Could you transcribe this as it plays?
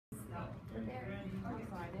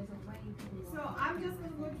So I'm just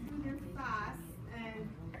going to go through them fast and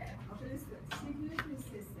circulatory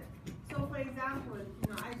system. So for example,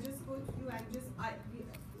 I just go through and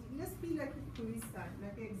let's be like a quiz time,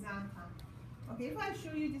 like an exam time. Okay, if I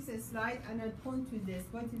show you this slide and I point to this,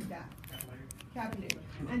 what is that? Capillary.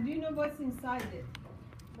 And do you know what's inside it?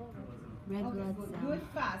 Red blood cell. cell. Do it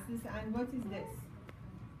fast. And what is this?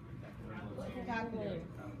 Capillary.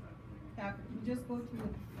 Just go through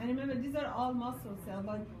it. And remember, these are all muscle cells,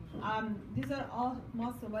 but these are all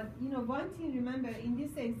muscle. But one thing, remember, in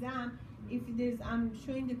this exam, if there's, I'm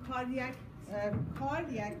showing the cardiac, heart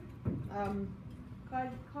as an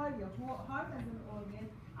organ,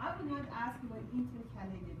 I will not ask you about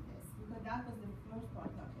intercalatedness because that was the first part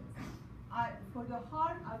of it. For the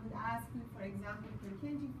heart, I would ask you, for example,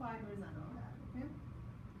 Purkinje fibers and all that. Okay.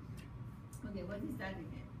 Okay. What is that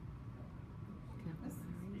again?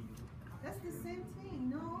 That's the same thing,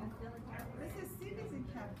 no? That's a series of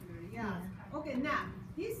capillary, yeah. Okay, now,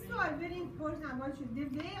 these two are very important. I want you, the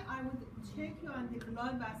way I would check you on the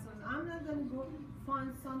blood vessels, I'm not going to go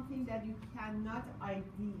find something that you cannot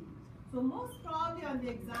ID. So most probably on the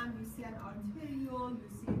exam, you see an arteriole, you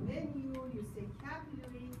see a venule, you see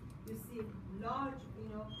capillary, you see large,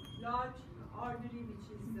 large artery, which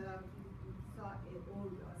is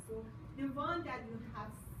aorta. So the one that you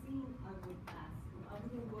have seen, I would ask. I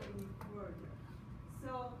wouldn't go any further.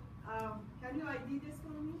 So, can you ID this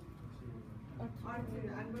for me? Artery.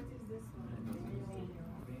 And what is this one?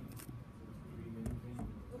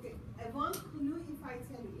 Okay. One clue if I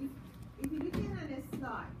tell you, if you look at a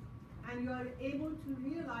slide and you are able to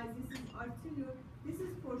realize this is arteriole, this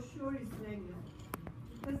is for sure is venule.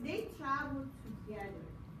 Because they travel together.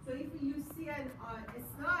 So if you see a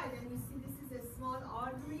slide and you see this is a small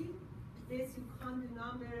artery, this you count the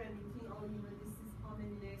number and you think, oh, this is how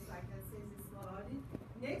many legs I can say is a small artery.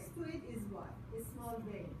 Next to it is what? A small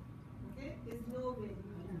vein. Okay? There's no vein.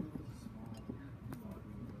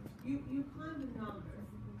 You count the numbers.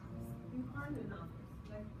 You count the numbers.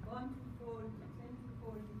 Like 1 to 4, 10 to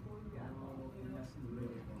 44,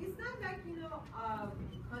 It's not like,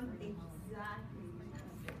 count exactly.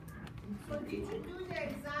 So did you do the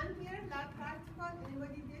exam here, lab practical?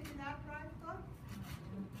 Anybody did the lab practical?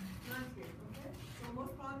 Not yet, okay? So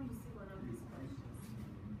most probably you see one of these questions.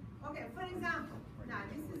 Okay, for example, now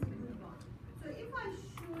this is a good one. So if I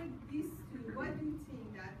showed these two, what do you think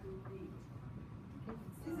that would be?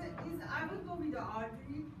 I would go with the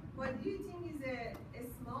artery. What do you think is a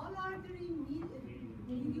small artery,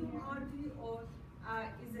 medium artery, or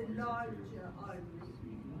is a large artery?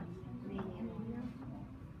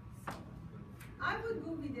 I would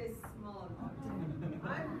go with a small artery.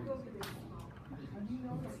 I would go with a small artery.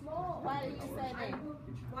 Small. Why do you say that?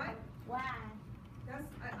 What? Why? I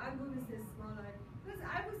go with a small artery. Because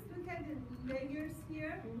I would look at the layers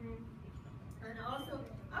here, and also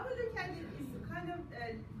I would look at it as kind of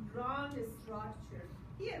a round structure.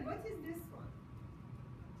 Here, what is this one?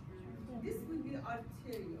 This would be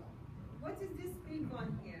arterial. What is this big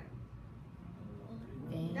one here?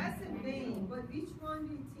 Vein. That's a vein, but which one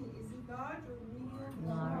do you think? Is it large or medium?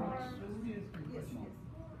 Large. Yes.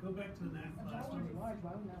 Go back to the last one.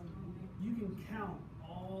 You can count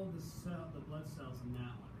all the blood cells in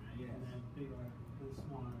that one, right? Yes. And that big artery, the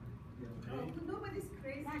small artery. Oh, nobody's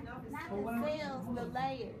crazy enough. Not the cells, the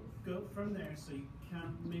layers. Go from there, so you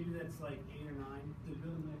count, maybe that's like 8 or 9. Then go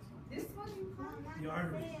to the next one. This one you count? The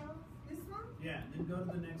arteries. This one? Yeah, then go to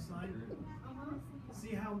the next slide.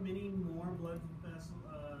 See how many more blood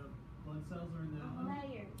cells are in that one?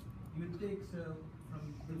 Layers. You would think so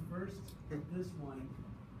from the first to this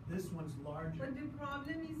one's larger. But the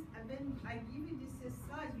problem is, when I give you this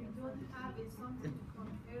slide, you don't have it something to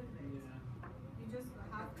compare with. Yeah. You just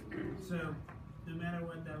have to. So, no matter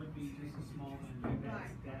what, that would be just a small one.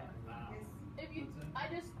 Right. Wow. Yes. If you, I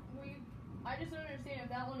just don't understand if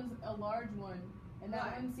that one is a large one and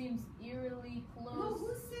that one seems eerily close. No,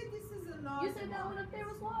 who said this is a large? You said that one up there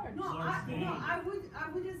was large. No, Large vein. I would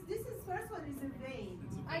just. This is first one is a vein.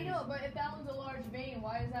 It's a I vein. know, but if that one's a large vein,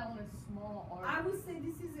 why is that one a small artery? I would say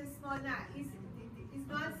this is a small. Now, it's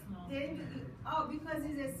not. Then, because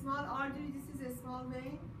it's a small artery. This is a small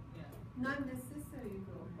vein. Not necessary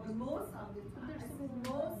though. But most of the time. I said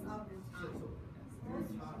most of the time.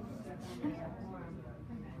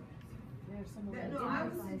 There's some of No, I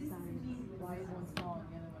would say this is a medium. Why is one small and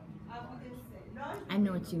the other one? I wouldn't say. Large I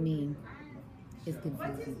know what you mean. It's What is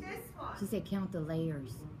confusing. this one? She said count the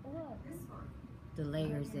layers. This one. The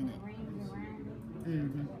layers in it. This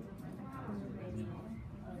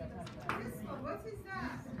one. What is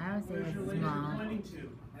that? I would say Where's it's your laser small. pointing to?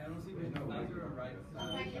 I don't see there's no laser right.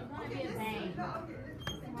 Okay, this one.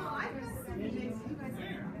 No, I can see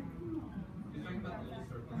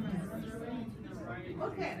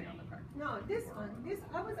Okay. No, this one. This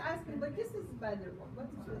I was asking, but this is better one. What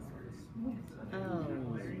is this one? Oh.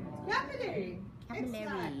 Capillary. Capillary.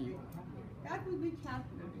 Exactly. That would be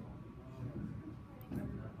capillary.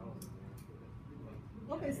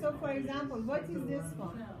 Okay, so for example, what is this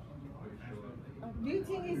one? Do you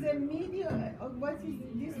think is a medium? What is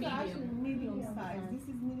this? Is actually medium size. This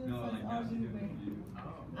is medium size organ brain.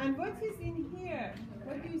 And what is in here?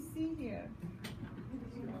 What do you see here?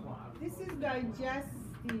 This is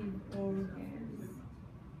digestive organs.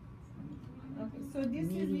 Okay, so this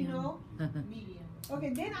is, you know. Medium. Okay,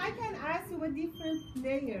 then I can ask you what different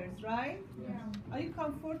layers, right? Yeah. Are you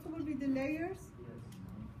comfortable with the layers?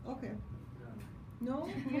 Okay. No?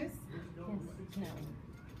 Yes? No.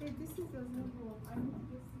 Hey, this is doesn't work. I need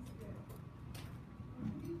this is there.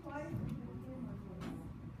 Be quiet and hear my voice.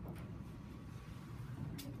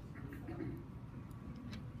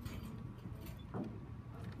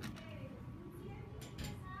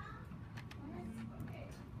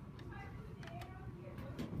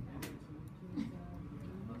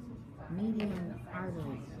 Medium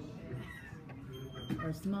arteries.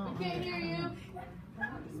 Or small I can't hear you.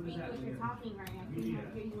 Speak what you're talking right now. Can you hear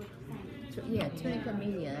you what you're saying? Yeah, tunica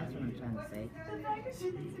media, that's what I'm trying to say. The fact that she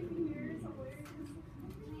didn't hear is hilarious.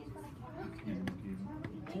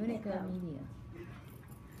 Tunica media.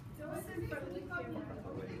 So what's in front of the camera?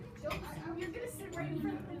 You're gonna sit right in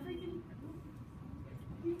front of the freaking